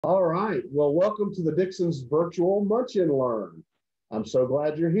right. Well, welcome to the Dixon's Virtual Munch and Learn. I'm so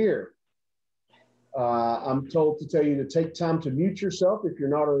glad you're here. I'm told to tell you to take time to mute yourself if you're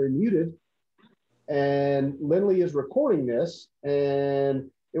not already muted. And Lindley is recording this, and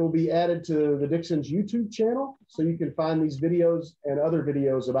it will be added to the Dixon's YouTube channel, so you can find these videos and other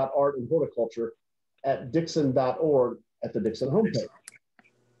videos about art and horticulture at dixon.org at the Dixon homepage.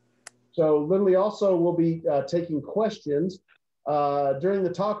 So Lindley also will be taking questions. During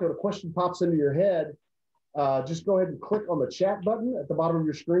the talk, if a question pops into your head, just go ahead and click on the chat button at the bottom of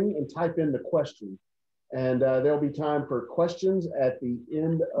your screen and type in the question. And there'll be time for questions at the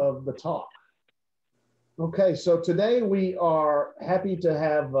end of the talk. Okay, so today we are happy to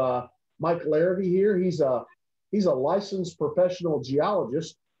have Mike Larrivee here. He's a licensed professional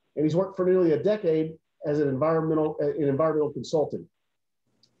geologist, and he's worked for nearly a decade as an environmental consultant.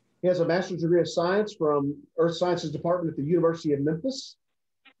 He has a master's degree of science from Earth Sciences Department at the University of Memphis,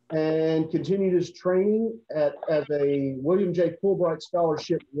 and continued his training as a William J. Fulbright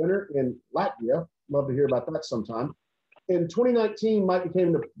Scholarship winner in Latvia. Love to hear about that sometime. In 2019, Mike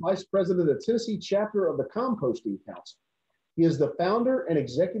became the vice president of the Tennessee chapter of the Composting Council. He is the founder and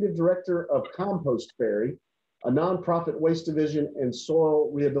executive director of Compost Fairy, a nonprofit waste division and soil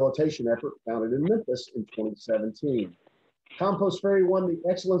rehabilitation effort founded in Memphis in 2017. Compost Fairy won the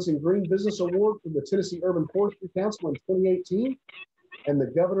Excellence in Green Business Award from the Tennessee Urban Forestry Council in 2018 and the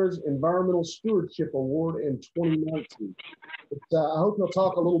Governor's Environmental Stewardship Award in 2019. I hope you'll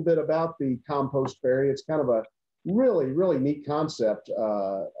talk a little bit about the Compost Fairy. It's kind of a really, really neat concept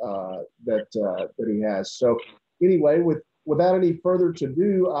that he has. So anyway, without any further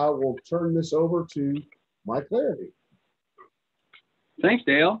ado, I will turn this over to Mike Larrivee. Thanks,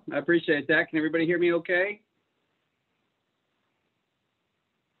 Dale. I appreciate that. Can everybody hear me okay?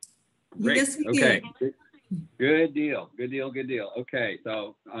 Great. Yes, we okay. do. Good deal. Good deal. Good deal. Okay.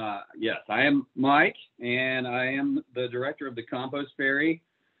 So, yes, I am Mike, and I am the director of the Compost Fairy.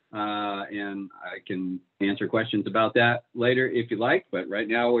 And I can answer questions about that later if you like. But right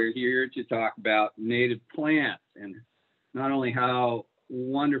now we're here to talk about native plants and not only how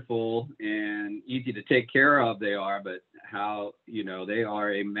wonderful and easy to take care of they are, but how, they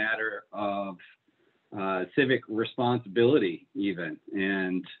are a matter of civic responsibility even,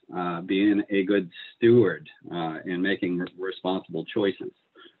 and being a good steward and making responsible choices.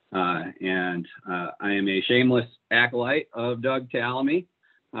 And I am a shameless acolyte of Doug Tallamy,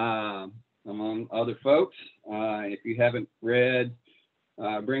 among other folks. If you haven't read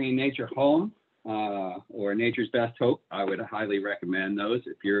Bringing Nature Home or Nature's Best Hope, I would highly recommend those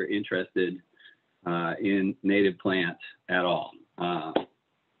if you're interested in native plants at all.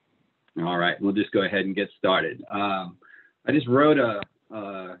 All right, we'll just go ahead and get started. I just wrote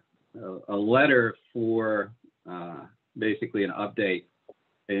a letter for basically an update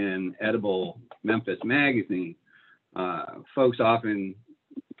in Edible Memphis Magazine. Folks often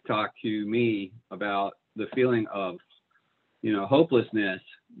talk to me about the feeling of, hopelessness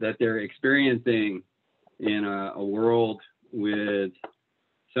that they're experiencing in a world with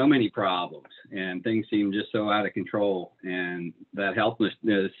so many problems, and things seem just so out of control, and that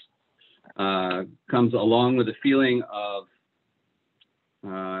helplessness comes along with a feeling of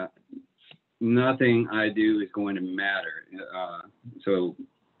nothing I do is going to matter.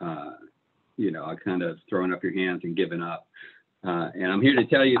 I kind of throwing up your hands and giving up. And I'm here to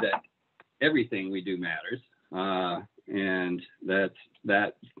tell you that everything we do matters. And that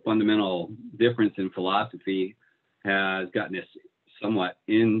fundamental difference in philosophy has gotten us somewhat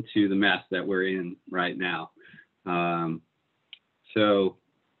into the mess that we're in right now. So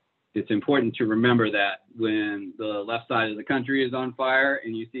it's important to remember that when the left side of the country is on fire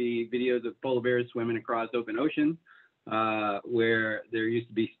and you see videos of polar bears swimming across open ocean, where there used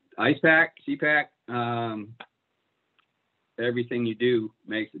to be ice pack, sea pack, everything you do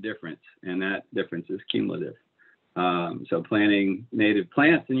makes a difference, and that difference is cumulative. So planting native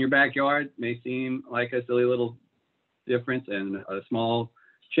plants in your backyard may seem like a silly little difference and a small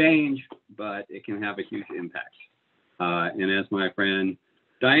change, but it can have a huge impact. And as my friend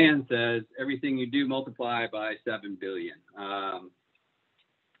Diane says, everything you do multiply by 7 billion.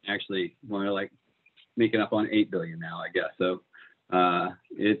 Actually, more like making up on 8 billion now, I guess. So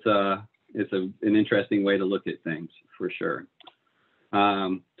it's an interesting way to look at things for sure.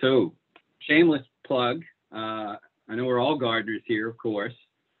 So shameless plug. I know we're all gardeners here, of course.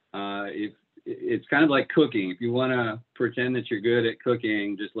 If it's kind of like cooking. If you want to pretend that you're good at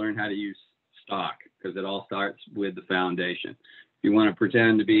cooking, just learn how to use stock, because it all starts with the foundation. If you want to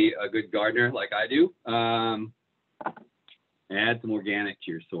pretend to be a good gardener like I do, add some organic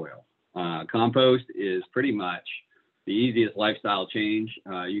to your soil. Compost is pretty much the the easiest lifestyle change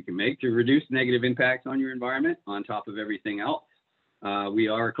you can make to reduce negative impacts on your environment on top of everything else. We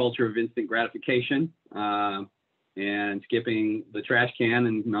are a culture of instant gratification, and skipping the trash can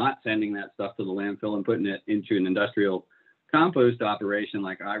and not sending that stuff to the landfill and putting it into an industrial compost operation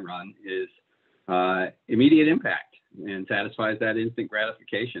like I run is immediate impact and satisfies that instant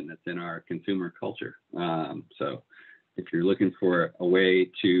gratification that's in our consumer culture. So if you're looking for a way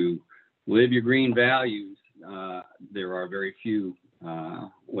to live your green values, there are very few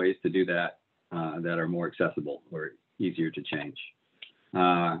ways to do that that are more accessible or easier to change.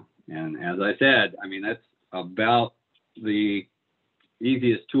 And as I said, I mean, that's about the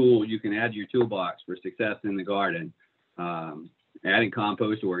easiest tool you can add to your toolbox for success in the garden. Adding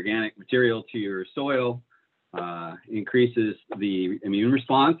compost or organic material to your soil increases the immune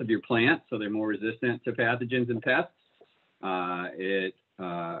response of your plants, so they're more resistant to pathogens and pests. It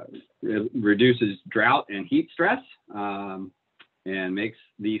reduces drought and heat stress, and makes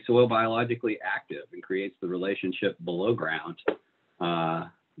the soil biologically active and creates the relationship below ground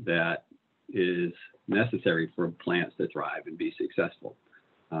that is necessary for plants to thrive and be successful.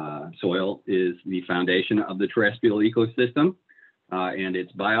 Soil is the foundation of the terrestrial ecosystem, and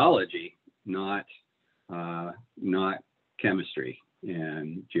it's biology, not chemistry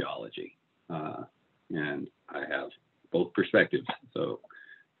and geology. And I have both perspectives, so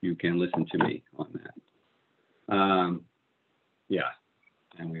you can listen to me on that. Yeah,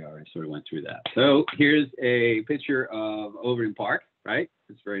 and we already sort of went through that. So here's a picture of Overton Park, right?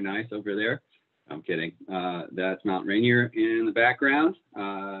 It's very nice over there. I'm kidding. That's Mount Rainier in the background,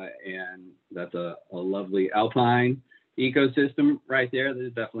 and that's a lovely alpine ecosystem right there. This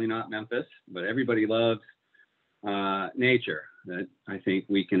is definitely not Memphis, but everybody loves nature. That I think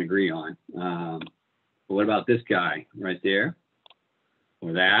we can agree on. But what about this guy right there?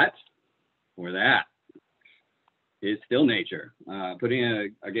 Or that? Or that? It's still nature.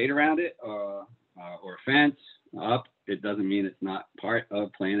 Putting a gate around it or a fence up, it doesn't mean it's not part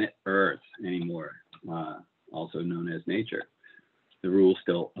of planet Earth anymore, also known as nature. The rules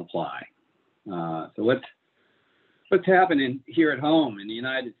still apply. So what's happening here at home in the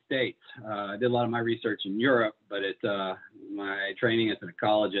United States? I did a lot of my research in Europe, but my training as an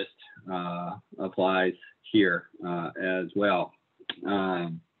ecologist applies here as well.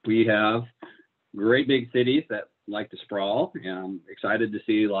 We have great big cities that like to sprawl, and I'm excited to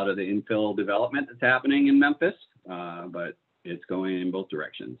see a lot of the infill development that's happening in Memphis, but it's going in both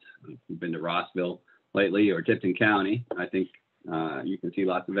directions. If you've been to Rossville lately or Tipton County, I think you can see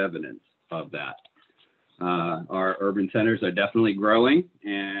lots of evidence of that. Our urban centers are definitely growing,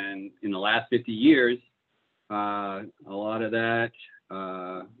 and in the last 50 years, a lot of that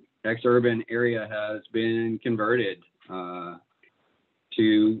ex-urban area has been converted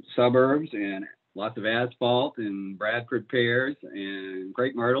to suburbs, and lots of asphalt and Bradford pears and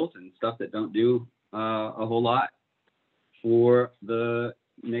crepe myrtles and stuff that don't do a whole lot for the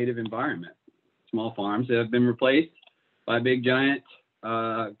native environment. Small farms that have been replaced by big giant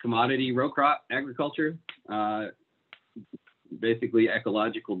commodity row crop agriculture, basically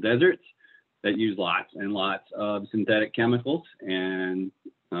ecological deserts that use lots and lots of synthetic chemicals and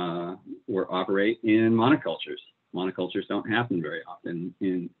or operate in monocultures. Monocultures don't happen very often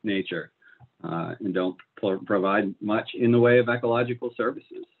in nature and don't provide much in the way of ecological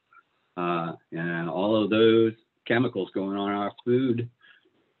services. And all of those chemicals going on our food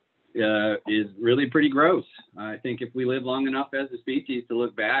is really pretty gross. I think if we live long enough as a species to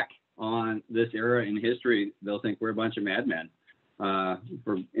look back on this era in history, they'll think we're a bunch of madmen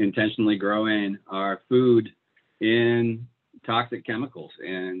for intentionally growing our food in toxic chemicals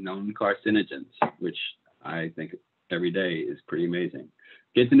and known carcinogens, which I think every day is pretty amazing.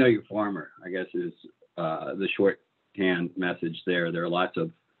 Get to know your farmer, I guess, is the shorthand message there. There are lots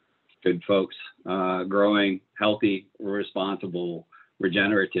of good folks growing healthy, responsible,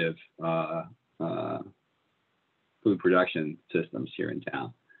 regenerative food production systems here in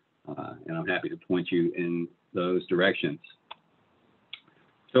town. And I'm happy to point you in those directions.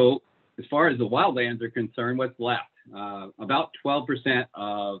 So as far as the wildlands are concerned, what's left? About 12%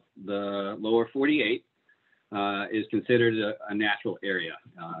 of the lower 48 is considered a natural area,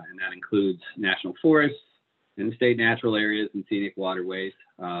 and that includes national forests and state natural areas and scenic waterways,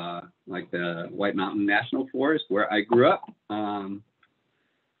 like the White Mountain National Forest, where I grew up.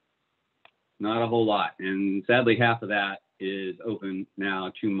 Not a whole lot, and sadly half of that is open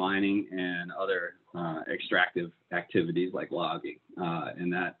now to mining and other extractive activities like logging,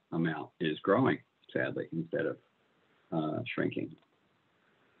 and that amount is growing, sadly, instead of shrinking.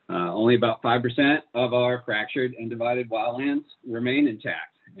 Only about 5% of our fractured and divided wildlands remain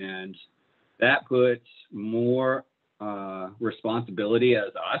intact, and that puts more responsibility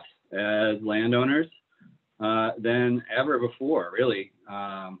as us, as landowners, than ever before, really.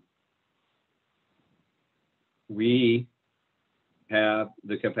 We have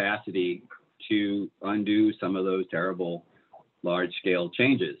the capacity to undo some of those terrible large-scale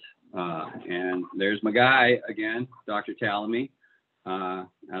changes. And there's my guy again, Dr. Talamy, out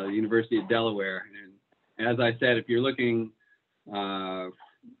of the University of Delaware. And as I said, if you're looking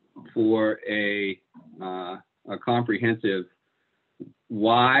for a comprehensive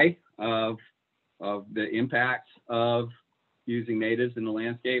why of the impacts of using natives in the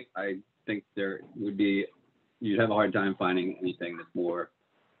landscape, I think there would be, you'd have a hard time finding anything that's more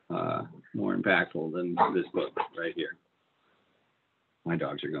impactful than this book right here. My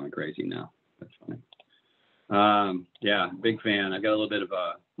dogs are going crazy now. That's funny. Yeah, big fan. I've got a little bit of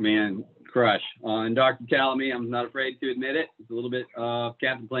a man crush on Dr. Talamy. I'm not afraid to admit it. It's a little bit of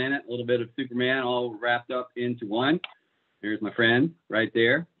Captain Planet, a little bit of Superman, all wrapped up into one. There's my friend right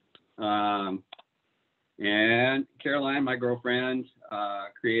there. And Caroline, my girlfriend,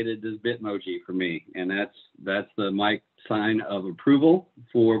 created this Bitmoji for me. And that's the Mike sign of approval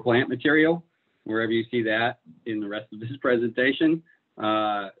for plant material. Wherever you see that in the rest of this presentation,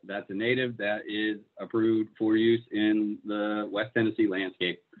 that's a native that is approved for use in the West Tennessee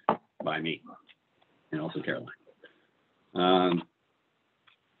landscape by me and also Caroline.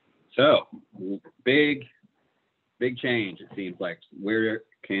 So big change, it seems like. Where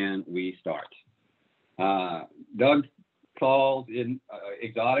can we start? Doug calls in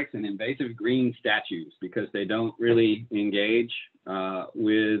exotics and invasive green statues because they don't really engage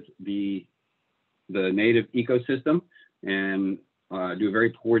with the native ecosystem and do a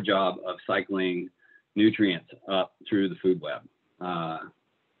very poor job of cycling nutrients up through the food web.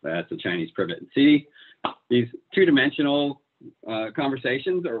 That's a Chinese privet. See, these two-dimensional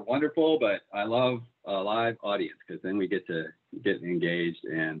conversations are wonderful, but I love a live audience because then we get to get engaged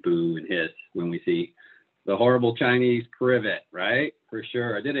and boo and hiss when we see the horrible Chinese privet, right? For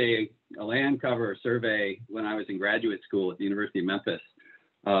sure. I did a land cover survey when I was in graduate school at the University of Memphis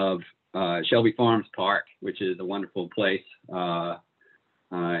of Shelby Farms Park, which is a wonderful place.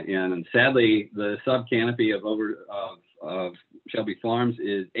 And sadly, the subcanopy of Shelby Farms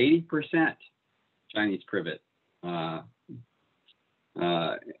is 80% Chinese privet.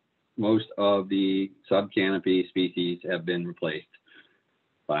 Most of the subcanopy species have been replaced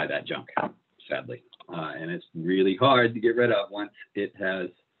by that junk, sadly. And it's really hard to get rid of once it has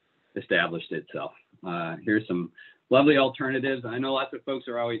established itself. Here's some lovely alternatives. I know lots of folks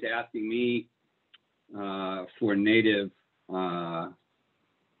are always asking me for native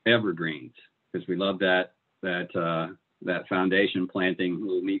evergreens because we love that foundation planting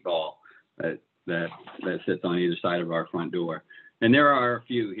little meatball that sits on either side of our front door. And there are a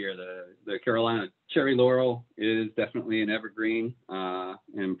few here. The Carolina cherry laurel is definitely an evergreen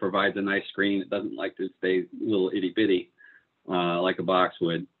and provides a nice screen. It doesn't like to stay little itty bitty like a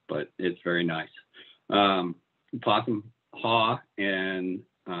boxwood, but it's very nice. Possum haw and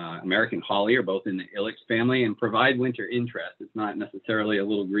American holly are both in the ilex family and provide winter interest. It's not necessarily a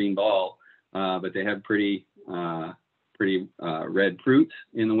little green ball, but they have pretty red fruits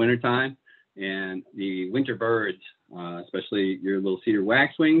in the wintertime. And the winter birds, especially your little cedar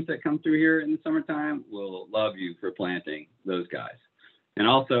waxwings that come through here in the summertime, will love you for planting those guys. And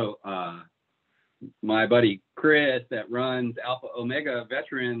also, my buddy Chris that runs Alpha Omega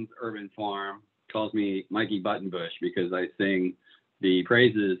Veterans Urban Farm calls me Mikey Buttonbush because I sing the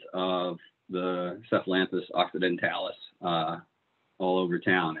praises of the Cephalanthus occidentalis all over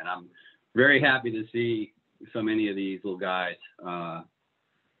town. And I'm very happy to see so many of these little guys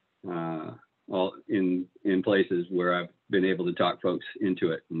all in places where I've been able to talk folks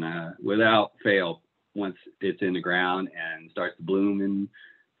into it. And without fail, once it's in the ground and starts to bloom in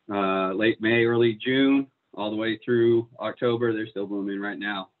late May, early June, all the way through October, they're still blooming right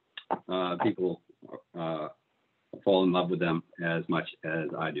now. People fall in love with them as much as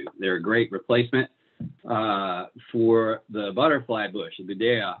I do. They're a great replacement for the butterfly bush, the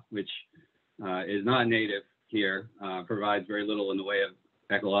Bidea, which is not native here, provides very little in the way of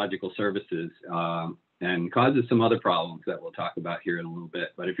ecological services and causes some other problems that we'll talk about here in a little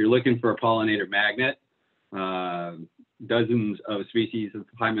bit. But if you're looking for a pollinator magnet, dozens of species of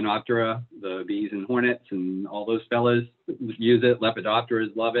Hymenoptera, the bees and hornets and all those fellas use it.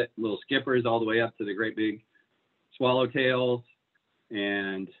 Lepidopteras love it. Little skippers all the way up to the great big swallowtails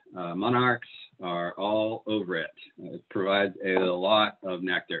and monarchs are all over it. It provides a lot of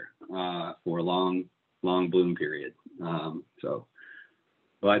nectar for a long bloom period. So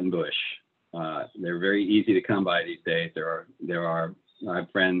buttonbush, they're very easy to come by these days. There are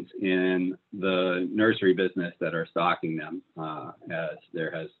have friends in the nursery business that are stocking them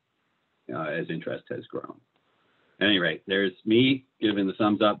as interest has grown. At any rate, there's me giving the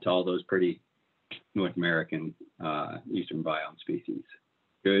thumbs up to all those pretty North American eastern biome species.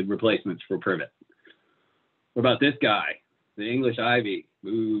 Good replacements for privet. What about this guy, the English ivy?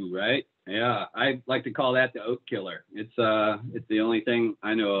 Ooh, right? Yeah, I like to call that the oak killer. It's the only thing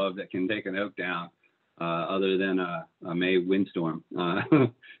I know of that can take an oak down, other than a May windstorm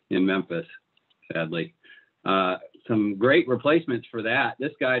in Memphis, sadly. Some great replacements for that.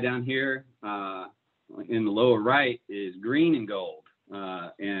 This guy down here in the lower right is green and gold,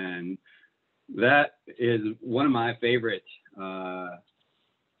 and that is one of my favorites.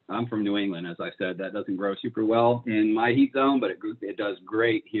 I'm from New England, as I said. That doesn't grow super well in my heat zone, but it does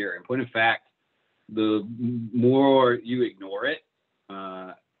great here. In point of fact, the more you ignore it,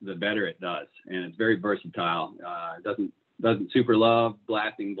 the better it does, and it's very versatile. It doesn't super love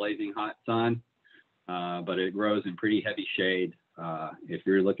blasting, blazing hot sun, but it grows in pretty heavy shade. If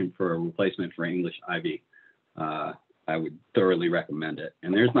you're looking for a replacement for English ivy, I would thoroughly recommend it.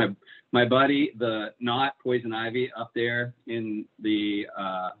 And there's my buddy, the not poison ivy, up there in the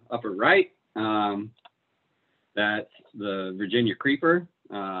upper right. That's the Virginia creeper,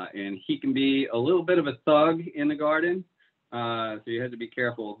 and he can be a little bit of a thug in the garden, so you have to be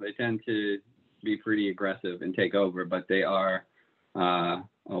careful. They tend to be pretty aggressive and take over, but they are a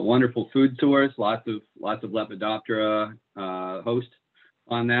wonderful food source. Lots of Lepidoptera host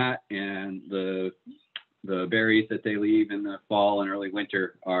on that, and the berries that they leave in the fall and early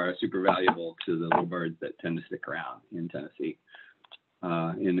winter are super valuable to the little birds that tend to stick around in Tennessee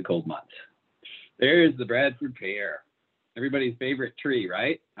in the cold months. There's the Bradford pear, everybody's favorite tree,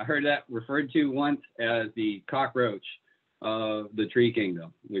 right? I heard that referred to once as the cockroach of the tree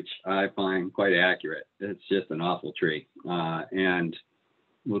kingdom, which I find quite accurate. It's just an awful tree. And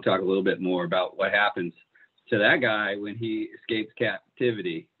we'll talk a little bit more about what happens to that guy when he escapes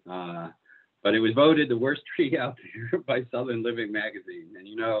captivity. But it was voted the worst tree out there by Southern Living magazine. And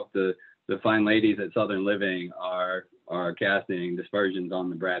you know, the fine ladies at Southern Living are casting dispersions on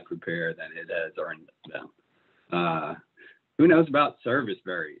the Bradford pear, then it has earned them. Who knows about service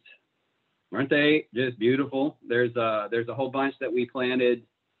berries? Aren't they just beautiful? There's a whole bunch that we planted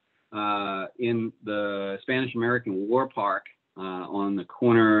in the Spanish American War Park on the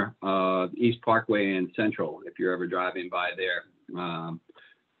corner of East Parkway and Central, if you're ever driving by there.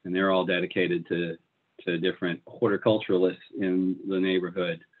 And they're all dedicated to different horticulturalists in the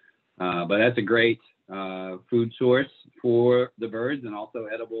neighborhood. But that's a great food source for the birds and also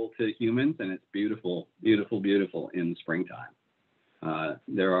edible to humans, and it's beautiful, beautiful, beautiful in the springtime.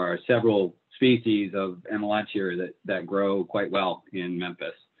 There are several species of Amelanchier that grow quite well in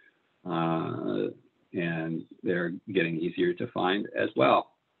Memphis, and they're getting easier to find as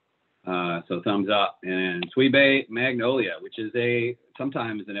well. So thumbs up. And Sweet Bay Magnolia, which is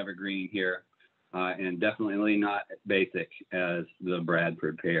sometimes an evergreen here, and definitely not basic as the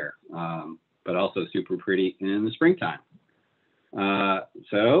Bradford pear, but also super pretty in the springtime.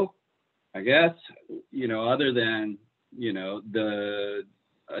 So I guess, other than, the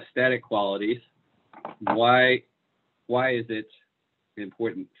aesthetic qualities, why is it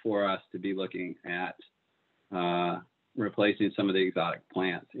important for us to be looking at replacing some of the exotic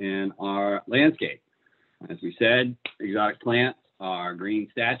plants in our landscape? As we said, exotic plants are green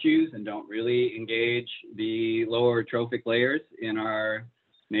statues and don't really engage the lower trophic layers in our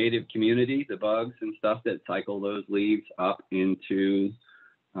native community, the bugs and stuff that cycle those leaves up into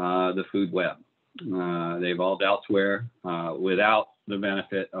the food web. They evolved elsewhere without the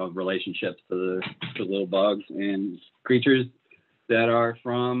benefit of relationships to the little bugs and creatures that are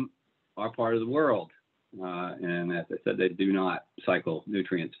from our part of the world. And as I said, they do not cycle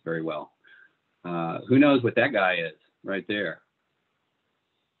nutrients very well. Who knows what that guy is right there?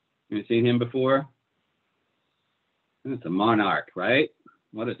 You seen him before? It's a monarch, right?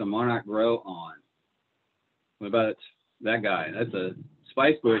 What does a monarch grow on? What about that guy? That's a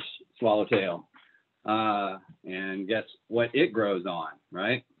spice bush swallowtail. And guess what it grows on,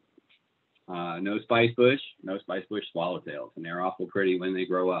 right? No spice bush swallowtails. And they're awful pretty when they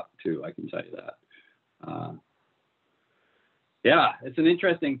grow up too, I can tell you that. Yeah, it's an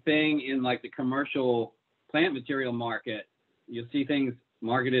interesting thing in like the commercial plant material market. You'll see things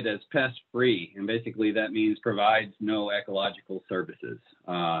marketed as pest free, and basically that means provides no ecological services.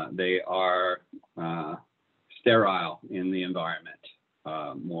 They are sterile in the environment,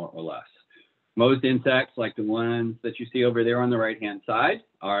 more or less. Most insects, like the ones that you see over there on the right-hand side,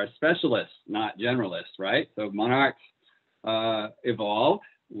 are specialists, not generalists, right? So monarchs evolved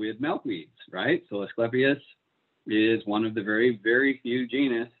with milkweeds, right? So Asclepius is one of the very, very few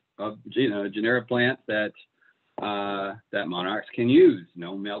genera plants that that monarchs can use.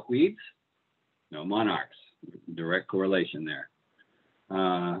 No milkweeds, no monarchs. Direct correlation there.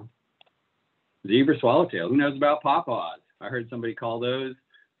 Zebra swallowtail. Who knows about pawpaws? I heard somebody call those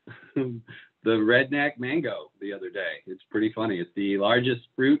the redneck mango the other day. It's pretty funny. It's the largest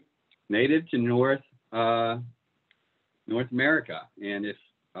fruit native to North America. And if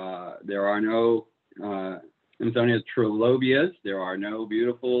there are no Amazonian trilobias, there are no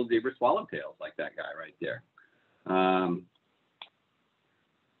beautiful zebra swallowtails like that guy right there.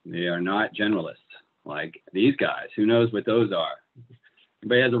 They are not generalists like these guys. Who knows what those are?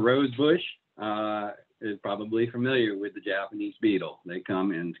 Anybody has a rose bush is probably familiar with the Japanese beetle. They come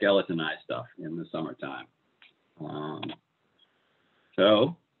and skeletonize stuff in the summertime.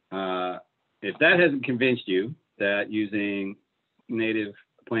 So if that hasn't convinced you that using native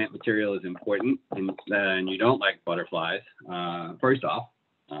plant material is important and you don't like butterflies, first off,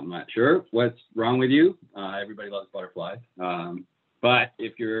 I'm not sure what's wrong with you. Everybody loves butterflies. But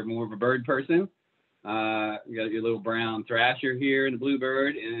if you're more of a bird person, you got your little brown thrasher here and the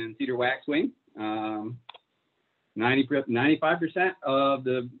bluebird and cedar waxwing. 95% of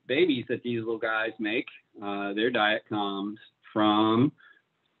the babies that these little guys make, their diet comes from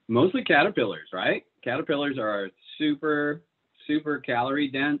mostly caterpillars, right? Caterpillars are super, super calorie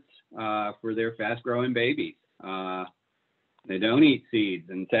dense for their fast growing babies. They don't eat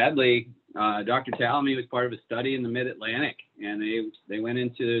seeds. And sadly, Dr. Talamy was part of a study in the mid-Atlantic, and they went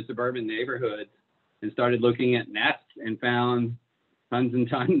into suburban neighborhoods and started looking at nests and found tons and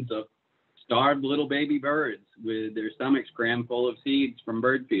tons of starved little baby birds with their stomachs crammed full of seeds from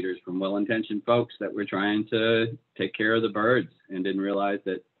bird feeders, from well-intentioned folks that were trying to take care of the birds and didn't realize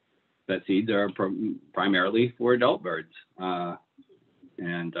that seeds are primarily for adult birds. And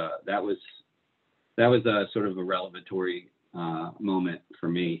that was a sort of a revelatory moment for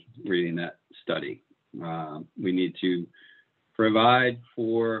me reading that study. We need to provide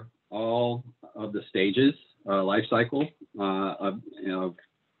for all of the stages, life cycle of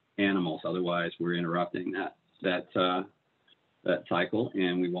animals. Otherwise, we're interrupting that cycle,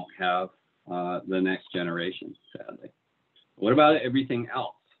 and we won't have the next generation, sadly. What about everything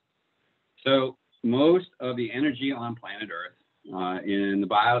else? So most of the energy on planet Earth in the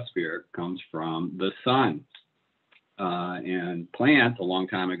biosphere comes from the sun. And plants, a long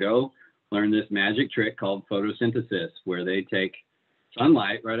time ago, learned this magic trick called photosynthesis, where they take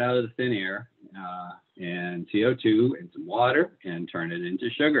sunlight right out of the thin air and CO2 and some water and turn it into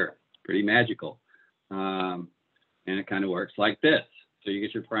sugar. Pretty magical. And it kind of works like this. So you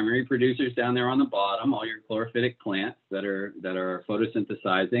get your primary producers down there on the bottom, all your chlorophytic plants that are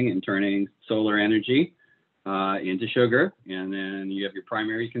photosynthesizing and turning solar energy into sugar. And then you have your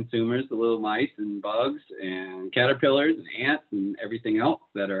primary consumers, the little mice and bugs and caterpillars and ants and everything else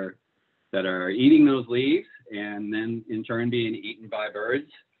that are eating those leaves, and then in turn being eaten by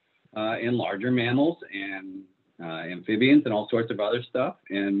birds and larger mammals and amphibians and all sorts of other stuff,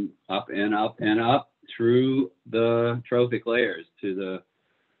 and up and up and up through the trophic layers to the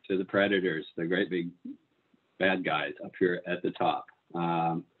predators, the great big bad guys up here at the top.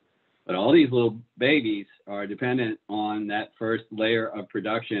 But all these little babies are dependent on that first layer of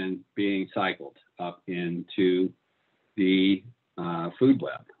production being cycled up into the food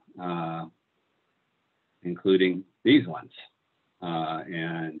web, including these ones.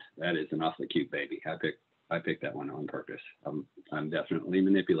 And that is an awfully cute baby. I picked that one on purpose. I'm definitely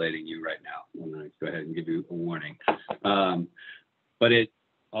manipulating you right now. I'm going to go ahead and give you a warning. But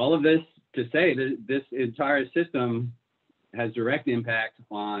all of this to say that this entire system has direct impact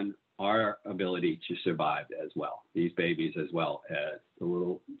on our ability to survive as well. These babies as well as the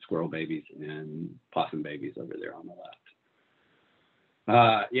little squirrel babies and possum babies over there on the left.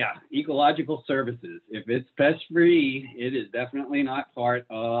 Yeah, ecological services. If it's pest-free, it is definitely not part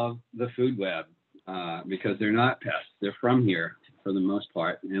of the food web because they're not pests. They're from here for the most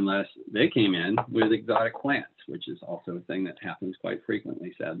part, unless they came in with exotic plants, which is also a thing that happens quite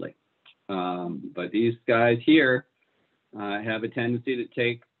frequently, sadly. But these guys here have a tendency to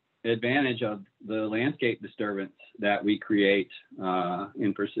take advantage of the landscape disturbance that we create.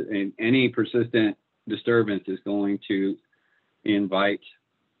 Any persistent disturbance is going to invite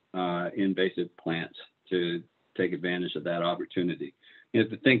invasive plants to take advantage of that opportunity. You have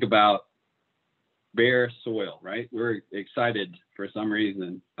to think about bare soil, right? We're excited for some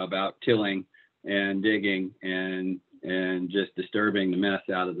reason about tilling and digging and just disturbing the mess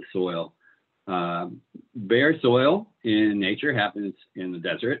out of the soil. Bare soil in nature happens in the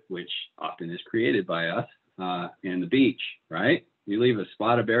desert, which often is created by us, and the beach, right? You leave a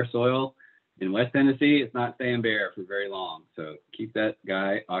spot of bare soil In West Tennessee, it's not staying bare for very long. So keep that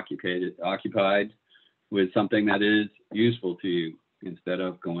guy occupied with something that is useful to you instead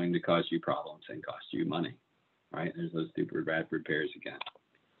of going to cause you problems and cost you money, right? There's those stupid Bradford pears again.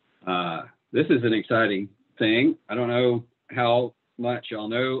 This is an exciting thing. I don't know how much y'all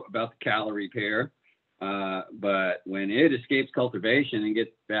know about the calorie pear, but when it escapes cultivation and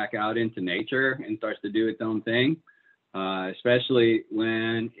gets back out into nature and starts to do its own thing, especially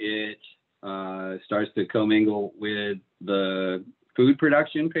when it starts to commingle with the food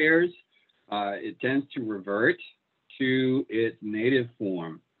production pears, it tends to revert to its native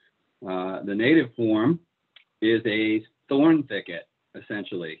form. The native form is a thorn thicket,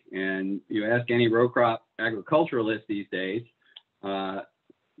 essentially. And you ask any row crop agriculturalist these days,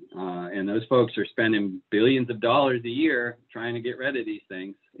 and those folks are spending billions of dollars a year trying to get rid of these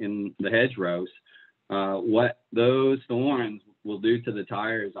things in the hedgerows, what those thorns will do to the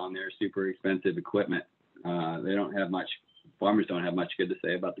tires on their super expensive equipment. They don't have much, farmers don't have much good to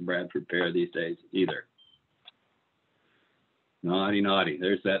say about the Bradford pear these days either. Naughty, naughty.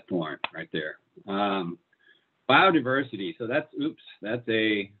 There's that thorn right there. Biodiversity. So that's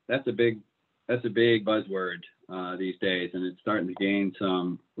a big buzzword these days, and it's starting to gain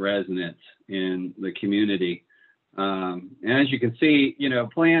some resonance in the community. And as you can see, you know,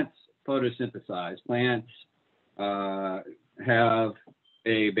 plants photosynthesize. Plants have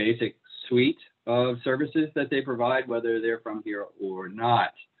a basic suite of services that they provide, whether they're from here or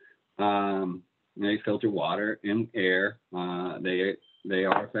not. They filter water and air. They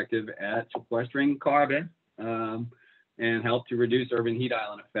are effective at sequestering carbon and help to reduce urban heat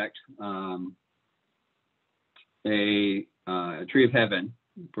island effect. A tree of heaven,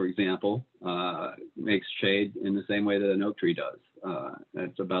 for example, makes shade in the same way that an oak tree does.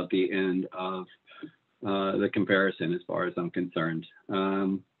 That's about the end of the comparison as far as I'm concerned.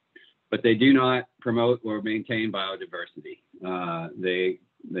 But they do not promote or maintain biodiversity.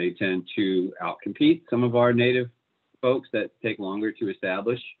 They tend to outcompete some of our native folks that take longer to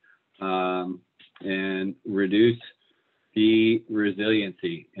establish and reduce the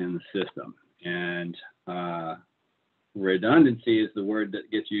resiliency in the system. And redundancy is the word that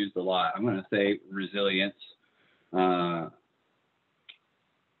gets used a lot. I'm going to say resilience. You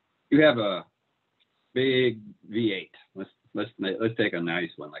have a big V8. Let's take a nice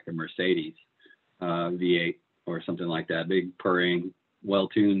one, like a Mercedes V8 or something like that. Big purring,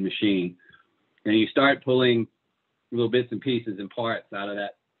 well-tuned machine, and you start pulling little bits and pieces and parts out of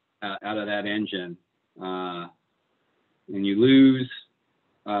that engine, and you lose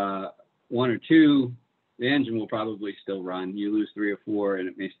one or two. The engine will probably still run. You lose 3 or 4, and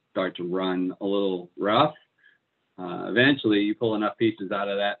it may start to run a little rough. Eventually, you pull enough pieces out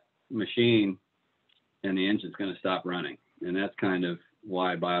of that machine, and the engine's going to stop running. And that's kind of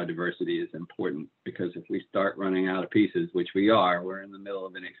why biodiversity is important, because if we start running out of pieces, which we are, we're in the middle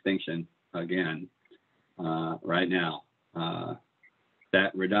of an extinction again right now.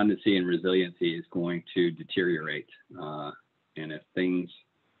 That redundancy and resiliency is going to deteriorate. And if things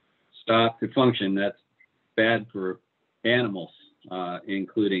stop to function, that's bad for animals,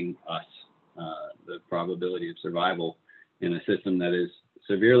 including us. The probability of survival in a system that is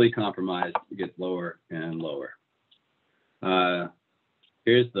severely compromised gets lower and lower.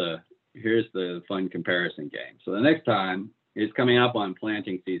 Here's the fun comparison game. So the next time, it's coming up on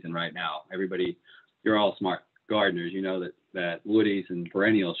planting season right now. Everybody, you're all smart gardeners. You know that woodies and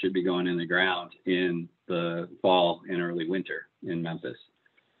perennials should be going in the ground in the fall and early winter in Memphis.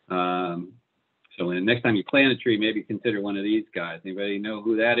 So when next time you plant a tree, maybe consider one of these guys. Anybody know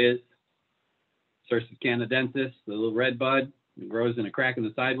who that is? Cercis canadensis, the little red bud. It grows in a crack in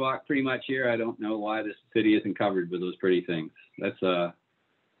the sidewalk pretty much here. I don't know why this city isn't covered with those pretty things.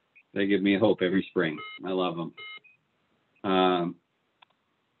 They give me hope every spring. I love them.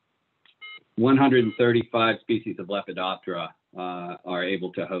 135 species of Lepidoptera are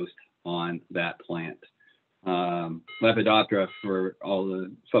able to host on that plant. Lepidoptera, for all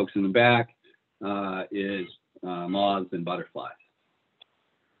the folks in the back, is moths and butterflies.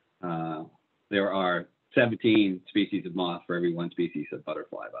 There are 17 species of moth for every 1 species of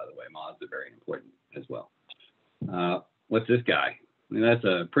butterfly, by the way. Moths are very important as well. What's this guy? I mean, that's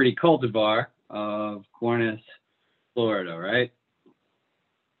a pretty cultivar of Cornus Florida, right?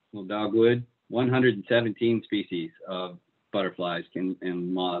 Little dogwood. 117 species of butterflies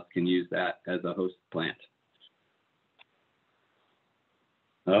and moths can use that as a host plant.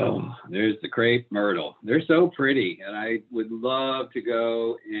 Oh, there's the crepe myrtle. They're so pretty, and I would love to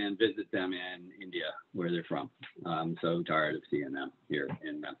go and visit them in India, where they're from. I'm so tired of seeing them here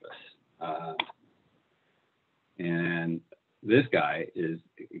in Memphis. And this guy is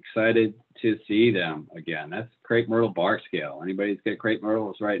excited to see them again. That's crepe myrtle bark scale. Anybody that's got crepe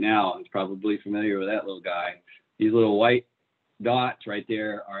myrtles right now is probably familiar with that little guy. These little white dots right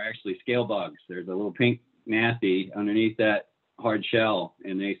there are actually scale bugs. There's a little pink nasty underneath that hard shell,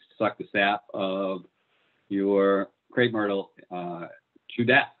 and they suck the sap of your crepe myrtle to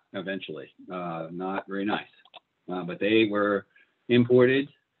death eventually. Not very nice. But they were imported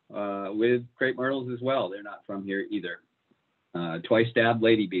with crepe myrtles as well. They're not from here either. Twice-stabbed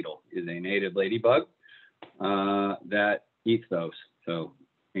lady beetle is a native ladybug that eats those. So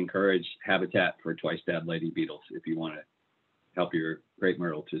encourage habitat for twice-stabbed lady beetles if you want to help your crepe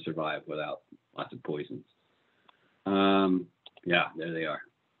myrtle to survive without lots of poisons. Yeah, there they are.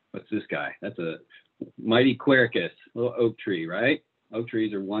 What's this guy? That's a mighty quercus, little oak tree, right? Oak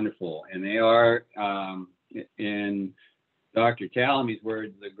trees are wonderful, and they are, in Dr. Talamy's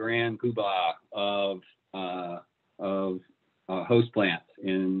words, the grand poobah of host plants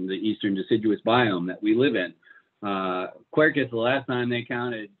in the eastern deciduous biome that we live in. Quercus, the last time they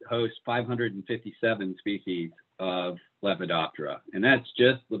counted, hosts 557 species of Lepidoptera, and that's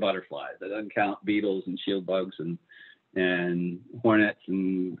just the butterflies. That doesn't count beetles and shield bugs and hornets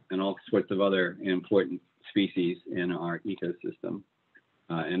and all sorts of other important species in our ecosystem.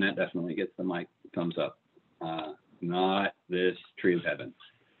 And that definitely gets the mic thumbs up. Not this tree of heaven.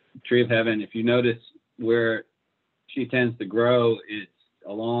 Tree of heaven, if you notice where she tends to grow, it's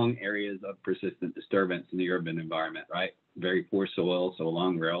along areas of persistent disturbance in the urban environment, right? Very poor soil, so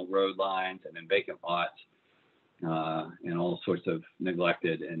along railroad lines and in vacant lots, and all sorts of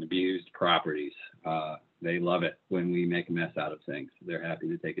neglected and abused properties. They love it when we make a mess out of things. They're happy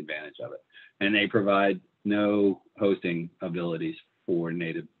to take advantage of it. And they provide no hosting abilities for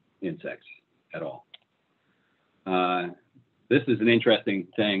native insects at all. This is an interesting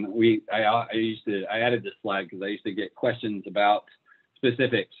thing. I added this slide because I used to get questions about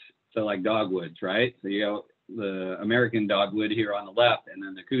specifics. So like dogwoods, right? So you have the American dogwood here on the left, and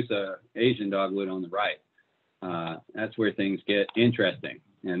then the Kusa Asian dogwood on the right. That's where things get interesting.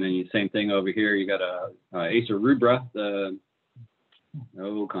 And then same thing over here. You got a Acer rubra, the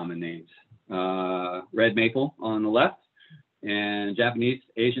common names, red maple on the left, and Japanese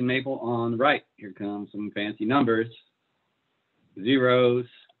Asian maple on the right. Here comes some fancy numbers, zeros,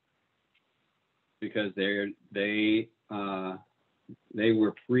 because they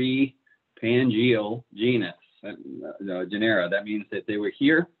were pre-Pangeal genus, genera. That means that they were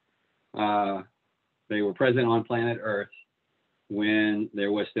here. They were present on planet Earth when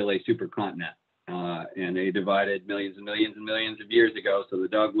there was still a supercontinent, and they divided millions and millions and millions of years ago. So the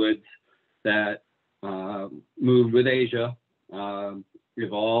dogwoods that moved with Asia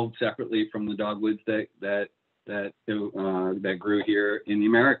evolved separately from the dogwoods that grew here in the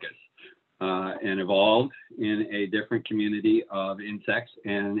Americas, and evolved in a different community of insects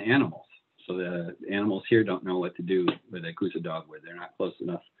and animals. So the animals here don't know what to do with a Kusa dogwood. They're not close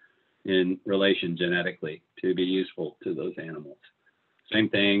enough in relation genetically to be useful to those animals. Same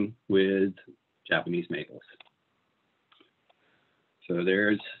thing with Japanese maples. So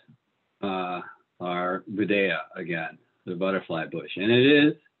there's our Budea again, the butterfly bush, and it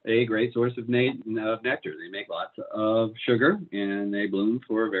is a great source of nectar. They make lots of sugar, and they bloom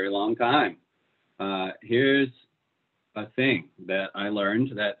for a very long time. Here's a thing that I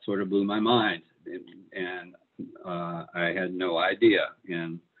learned that sort of blew my mind, and I had no idea.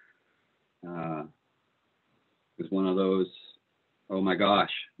 And it was one of those, oh my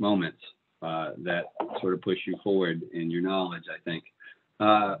gosh, moments that sort of push you forward in your knowledge, I think.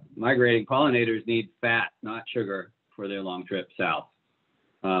 Migrating pollinators need fat, not sugar, for their long trip south.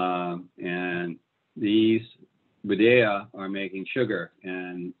 And these Budea are making sugar.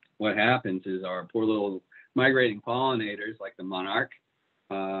 And what happens is our poor little migrating pollinators, like the monarch,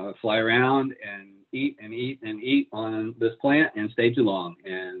 fly around and eat and eat and eat on this plant and stay too long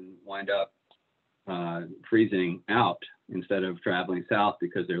and wind up freezing out instead of traveling south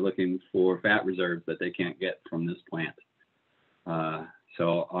because they're looking for fat reserves that they can't get from this plant.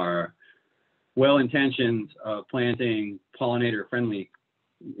 So our well-intentions of planting pollinator-friendly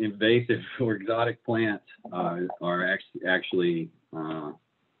invasive or exotic plants are actually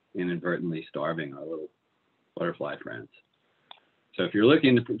inadvertently starving our little butterfly friends. So if you're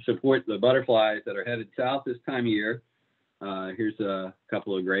looking to support the butterflies that are headed south this time of year, here's a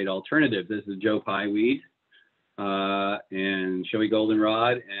couple of great alternatives. This is Joe Pye weed and showy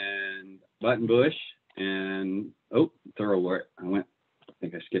goldenrod and buttonbush and thoroughwort. I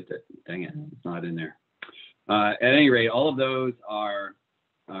think I skipped it. Dang it, it's not in there. At any rate, all of those are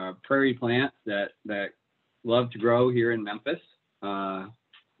prairie plants that love to grow here in Memphis.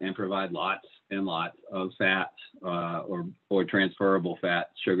 and provide lots and lots of fats or transferable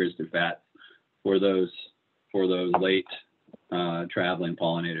fats, sugars to fats for those late traveling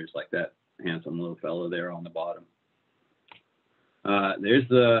pollinators like that handsome little fellow there on the bottom. There's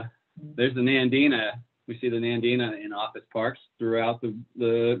the Nandina. We see the Nandina in office parks throughout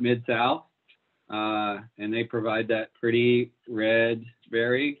the Mid-South, and they provide that pretty red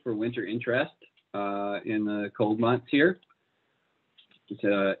berry for winter interest in the cold months here.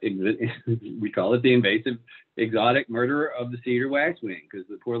 We call it the invasive exotic murderer of the cedar waxwing, because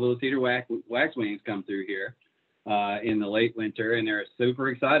the poor little cedar waxwings come through here in the late winter, and they're super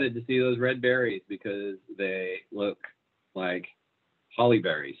excited to see those red berries because they look like holly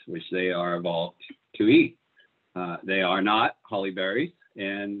berries, which they are evolved to eat. They are not holly berries,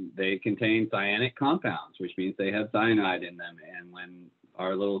 and they contain cyanic compounds, which means they have cyanide in them. And when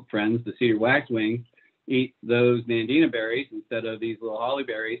our little friends, the cedar waxwing, eat those Nandina berries instead of these little holly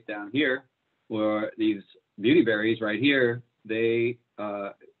berries down here, or these beauty berries right here, they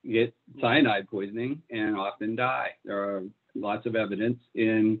get cyanide poisoning and often die. There are lots of evidence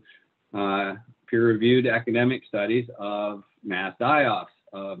in peer-reviewed academic studies of mass die-offs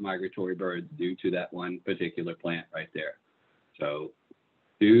of migratory birds due to that one particular plant right there. So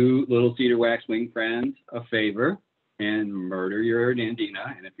do little cedar waxwing friends a favor and murder your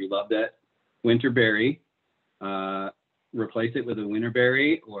Nandina. And if you love that winter berry, replace it with a winter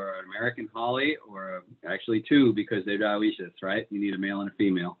berry or an American holly, or actually two, because they're dioecious, right? You need a male and a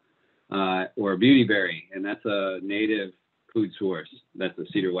female, or a beauty berry, and that's a native food source that the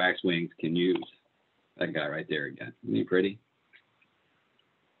cedar waxwings can use. That guy right there again. Isn't he pretty?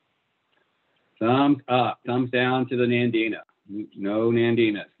 Thumbs up, thumbs down to the Nandina. No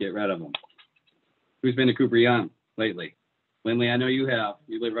Nandinas, get rid of them. Who's been to Cooper Young lately? Lindley, I know you have.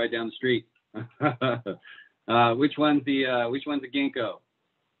 You live right down the street. Which one's the ginkgo?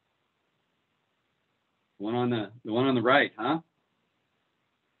 The one on the right, huh?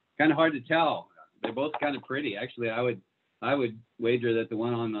 Kind of hard to tell. They're both kind of pretty. Actually, I would wager that the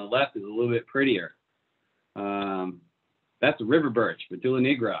one on the left is a little bit prettier. That's a river birch, Betula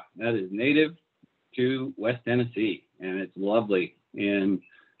nigra. That is native to West Tennessee, and it's lovely in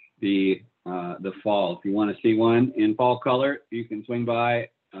the fall. If you want to see one in fall color, you can swing by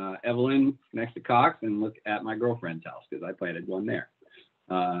Evelyn next to Cox and look at my girlfriend's house, because I planted one there.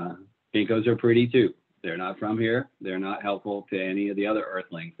 Ginkgos are pretty too. They're not from here. They're not helpful to any of the other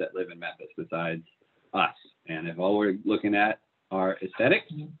earthlings that live in Memphis besides us. And if all we're looking at are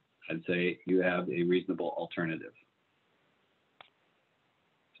aesthetics, I'd say you have a reasonable alternative.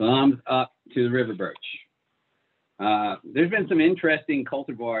 Thumbs up to the river birch. There's been some interesting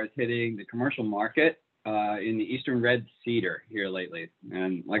cultivars hitting the commercial market in the eastern red cedar here lately.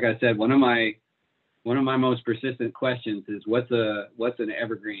 And like I said, one of my most persistent questions is what's an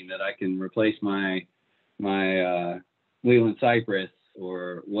evergreen that I can replace my Leland cypress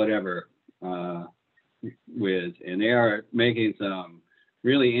or whatever with. And they are making some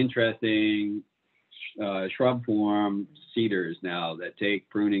really interesting shrub form cedars now that take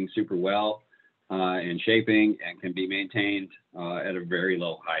pruning super well and shaping, and can be maintained at a very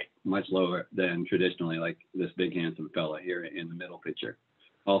low height, much lower than traditionally, like this big handsome fella here in the middle picture.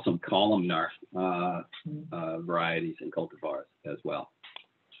 Also columnar varieties and cultivars as well.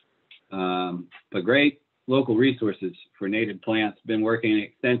 But great local resources for native plants. Been working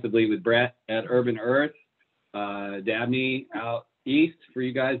extensively with Brett at Urban Earth. Dabney out east, for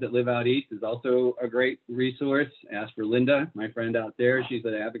you guys that live out east, is also a great resource. Ask for Linda, my friend out there. She's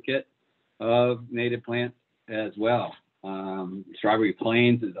an advocate of native plants as well. Strawberry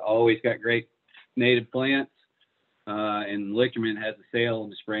Plains has always got great native plants. And Lichterman has a sale in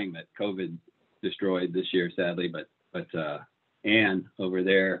the spring that COVID destroyed this year, sadly, but Anne over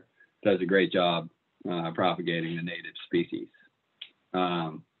there does a great job propagating the native species.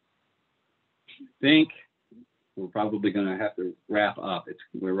 I think we're probably going to have to wrap up.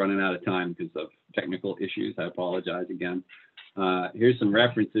 We're running out of time because of technical issues. I apologize again. Here's some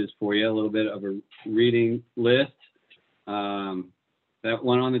references for you, a little bit of a reading list. That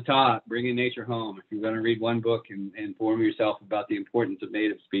one on the top, Bringing Nature Home. If you're going to read one book and inform yourself about the importance of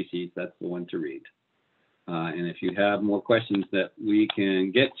native species, that's the one to read. And if you have more questions that we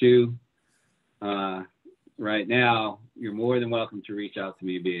can get to right now, you're more than welcome to reach out to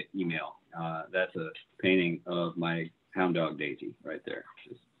me via email. That's a painting of my hound dog Daisy right there,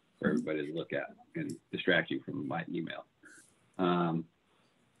 just for everybody to look at and distract you from my email.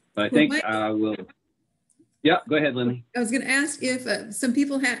 But I think I will. Yeah, go ahead, Lynn. I was going to ask if some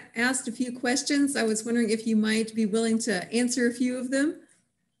people had asked a few questions. I was wondering if you might be willing to answer a few of them.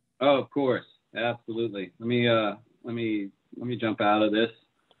 Oh, of course, absolutely. Let me jump out of this.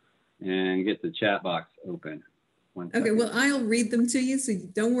 and get the chat box open. Okay, well, I'll read them to you, so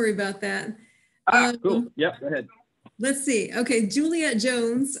don't worry about that. Cool. Yep, go ahead. Let's see. Okay, Juliet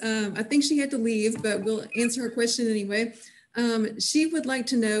Jones, I think she had to leave, but we'll answer her question anyway. She would like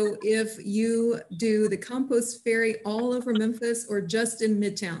to know if you do the Compost Fairy all over Memphis or just in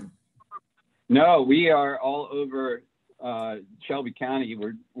Midtown. No, we are all over Shelby County.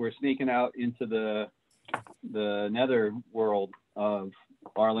 We're sneaking out into the nether world of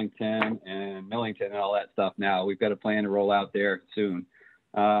Arlington and Millington and all that stuff now. We've got a plan to roll out there soon.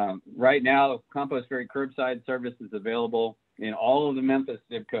 Right now, Compost Fairy curbside service is available in all of the Memphis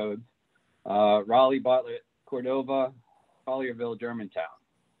zip codes, Raleigh, Bartlett, Cordova, Collierville,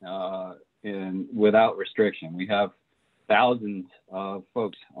 Germantown, and without restriction. We have thousands of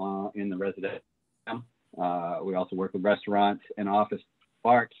folks in the residential. We also work with restaurants and office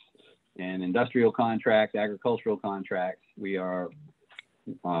parks and industrial contracts, agricultural contracts. We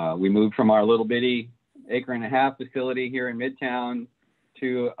moved from our little bitty 1.5 acre facility here in Midtown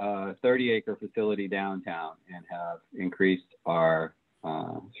to a 30-acre facility downtown and have increased our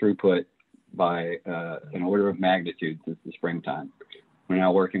throughput by an order of magnitude since the springtime. We're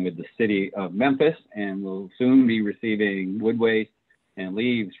now working with the city of Memphis and will soon be receiving wood waste and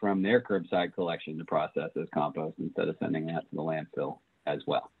leaves from their curbside collection to process as compost instead of sending that to the landfill as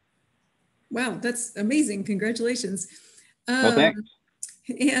well. Wow, that's amazing. Congratulations. Well, thanks.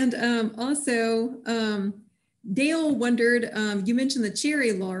 And also, Dale wondered, you mentioned the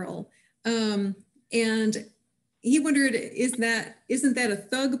cherry laurel, and he wondered, isn't that a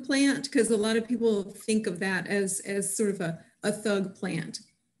thug plant? Because a lot of people think of that as sort of a thug plant.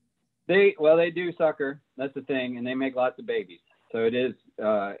 They do sucker. That's the thing, and they make lots of babies. So it is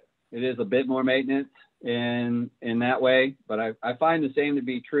a bit more maintenance in that way. But I find the same to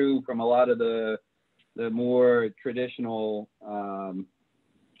be true from a lot of the more traditional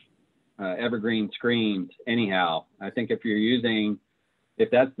evergreen screens. Anyhow, I think if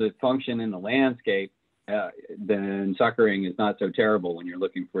that's the function in the landscape, then suckering is not so terrible when you're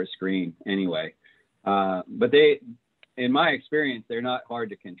looking for a screen anyway. But in my experience, they're not hard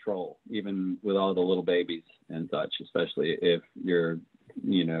to control, even with all the little babies and such, especially if you're,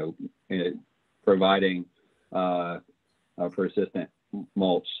 providing a persistent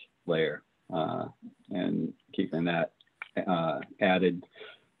mulch layer and keeping that added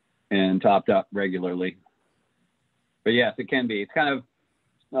and topped up regularly. But yes, it can be. It's kind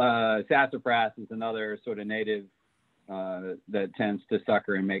of sassafras is another sort of native that tends to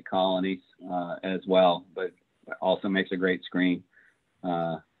sucker and make colonies as well, but also makes a great screen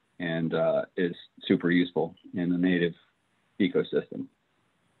and is super useful in the native ecosystem.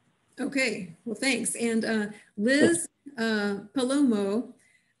 Okay, well, thanks. And Liz Palomo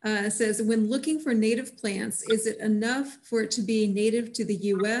says, when looking for native plants, is it enough for it to be native to the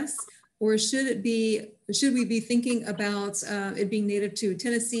U.S. or should we be thinking about it being native to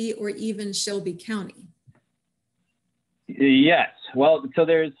Tennessee or even Shelby County? Yes. Well, so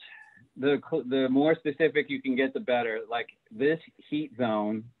there's the more specific you can get, the better. Like this heat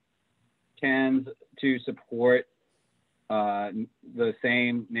zone tends to support the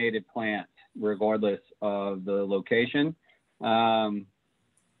same native plants regardless of the location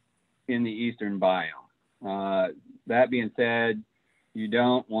in the eastern biome. That being said, you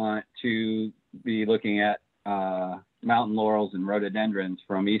don't want to be looking at mountain laurels and rhododendrons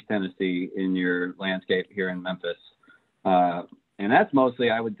from East Tennessee in your landscape here in Memphis. And that's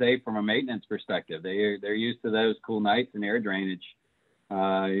mostly, I would say, from a maintenance perspective. They're used to those cool nights and air drainage.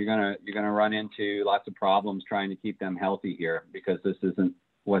 You're gonna run into lots of problems trying to keep them healthy here because this isn't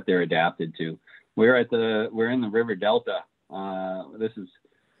what they're adapted to. We're in the River Delta. This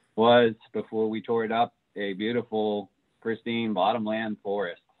was before we tore it up, a beautiful, pristine bottomland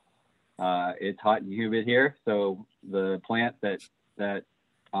forest. It's hot and humid here, so the plants that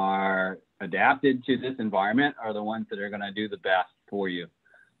are adapted to this environment are the ones that are going to do the best for you.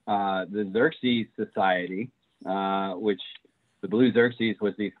 The Xerxes Society, which the blue Xerxes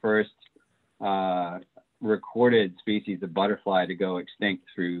was the first recorded species of butterfly to go extinct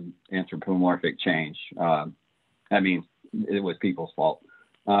through anthropomorphic change. That means it was people's fault.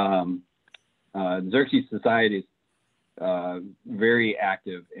 The Xerxes Society is very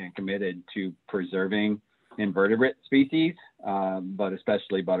active and committed to preserving invertebrate species, but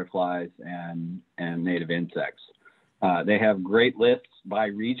especially butterflies and native insects. They have great lists by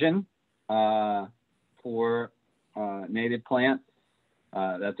region for native plants.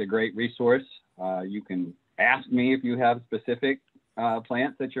 That's a great resource. You can ask me if you have specific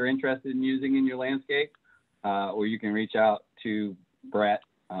plants that you're interested in using in your landscape, or you can reach out to Brett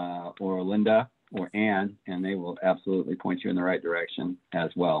or Linda or Ann, and they will absolutely point you in the right direction as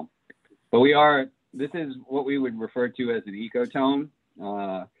well. But this is what we would refer to as an ecotone.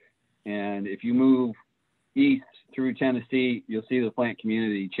 And if you move east through Tennessee, you'll see the plant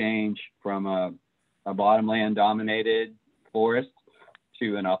community change from a bottomland dominated forest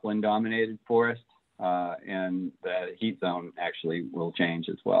to an upland dominated forest. And the heat zone actually will change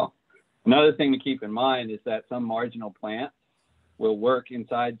as well. Another thing to keep in mind is that some marginal plants will work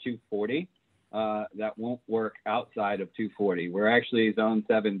inside 240. That won't work outside of 240. We're actually zone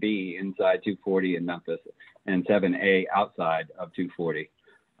 7B inside 240 in Memphis and 7A outside of 240.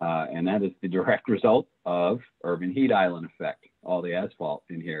 And that is the direct result of urban heat island effect. All the asphalt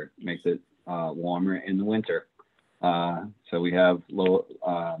in here makes it warmer in the winter. So we have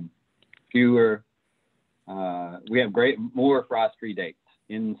more frost-free dates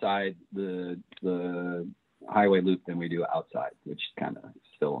inside the highway loop than we do outside, which kind of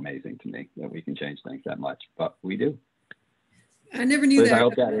still amazing to me that we can change things that much, but we do. I never knew that. I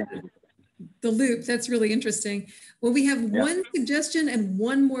hope that answers it. The loop, that's really interesting. Well, we have one suggestion and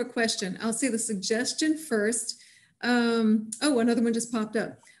one more question. I'll say the suggestion first. Oh, another one just popped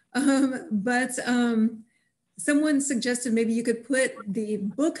up. Someone suggested maybe you could put the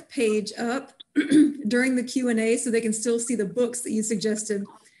book page up during the Q&A so they can still see the books that you suggested.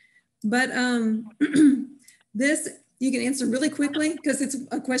 But this you can answer really quickly because it's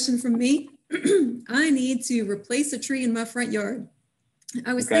a question from me. I need to replace a tree in my front yard.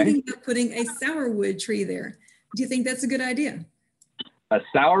 I was thinking about putting a sourwood tree there. Do you think that's a good idea? A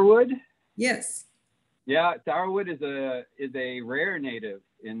sourwood? Yes. Yeah, sourwood is a rare native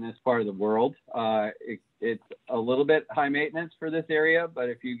in this part of the world. It's a little bit high maintenance for this area, but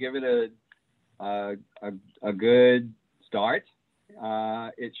if you give it a good start,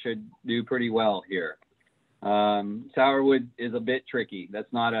 it should do pretty well here. Sourwood is a bit tricky.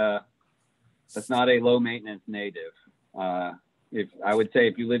 That's not a low maintenance native. If I would say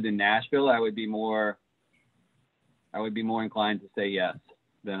if you lived in Nashville, I would be more inclined to say yes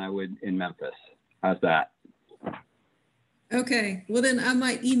than I would in Memphis. How's that? Okay. Well, then I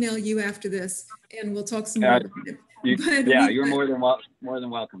might email you after this, and we'll talk some more about it. You're more than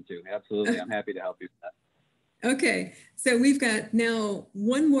welcome to. Absolutely, I'm happy to help you with that. Okay. So we've got now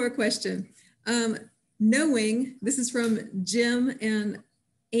one more question. Knowing, this is from Jim and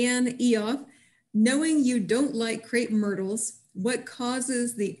Ann Eoff, knowing you don't like crepe myrtles, what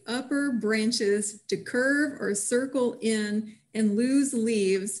causes the upper branches to curve or circle in and lose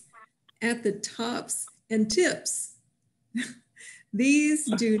leaves at the tops and tips? These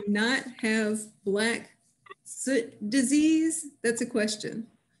do not have black soot disease? That's a question.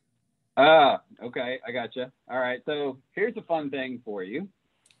 Okay, I gotcha. All right, so here's a fun thing for you.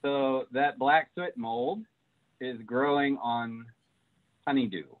 So that black soot mold is growing on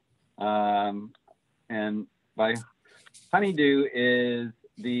honeydew. And by honeydew is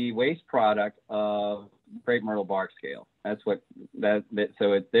the waste product of crepe myrtle bark scale. That's what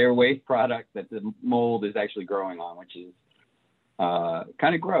so it's their waste product that the mold is actually growing on, which is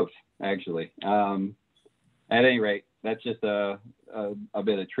kind of gross, actually. At any rate, that's just a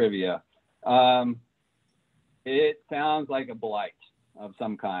bit of trivia. It sounds like a blight of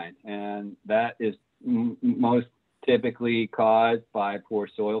some kind, and that is most typically caused by poor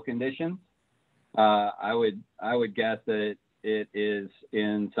soil conditions. I would guess that it is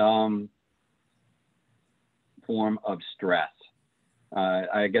in some form of stress.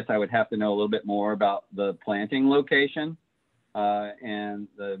 I guess I would have to know a little bit more about the planting location and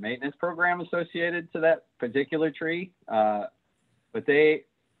the maintenance program associated to that particular tree. But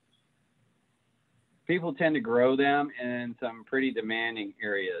people tend to grow them in some pretty demanding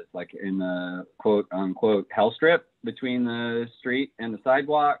areas, like in the quote unquote hell strip between the street and the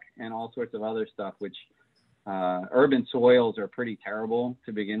sidewalk and all sorts of other stuff, which urban soils are pretty terrible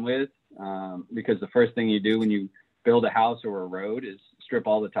to begin with, because the first thing you do when you build a house or a road is strip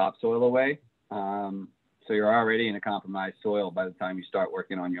all the topsoil away. So you're already in a compromised soil by the time you start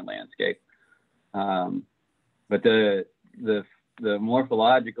working on your landscape. But the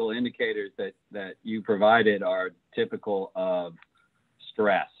morphological indicators that you provided are typical of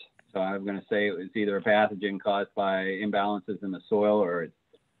stress. So I'm going to say it was either a pathogen caused by imbalances in the soil, or it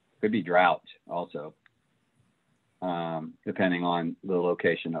could be drought also, depending on the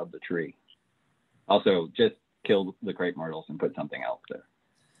location of the tree. Also, just kill the crepe myrtles and put something else there.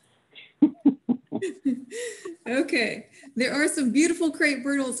 Okay, there are some beautiful crepe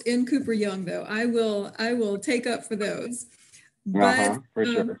myrtles in Cooper Young, though. I will take up for those. But, for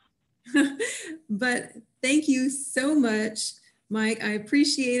sure. But thank you so much, Mike. I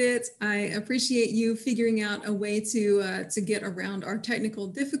appreciate it. I appreciate you figuring out a way to get around our technical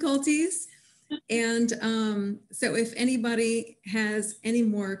difficulties. And so if anybody has any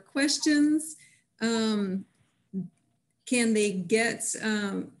more questions, can they get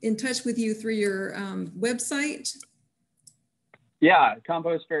in touch with you through your website? Yeah,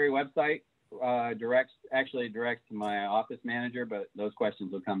 Compost Fairy website actually directs to my office manager, but those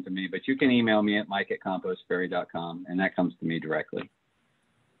questions will come to me. But you can email me at mike@compostfairy.com, and that comes to me directly.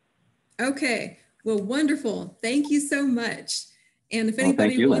 Okay, well, wonderful. Thank you so much. And if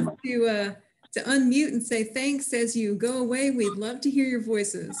anybody wants to unmute and say thanks as you go away, we'd love to hear your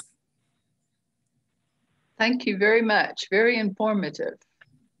voices. Thank you very much. Very informative.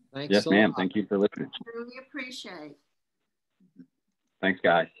 Thanks. Yes, ma'am. Thank you for listening. Really appreciate. Thanks,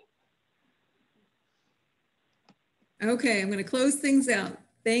 guys. Okay, I'm going to close things out.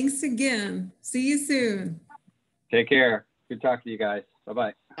 Thanks again. See you soon. Take care. Good talking to you guys.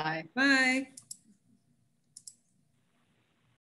 Bye-bye. Bye. Bye.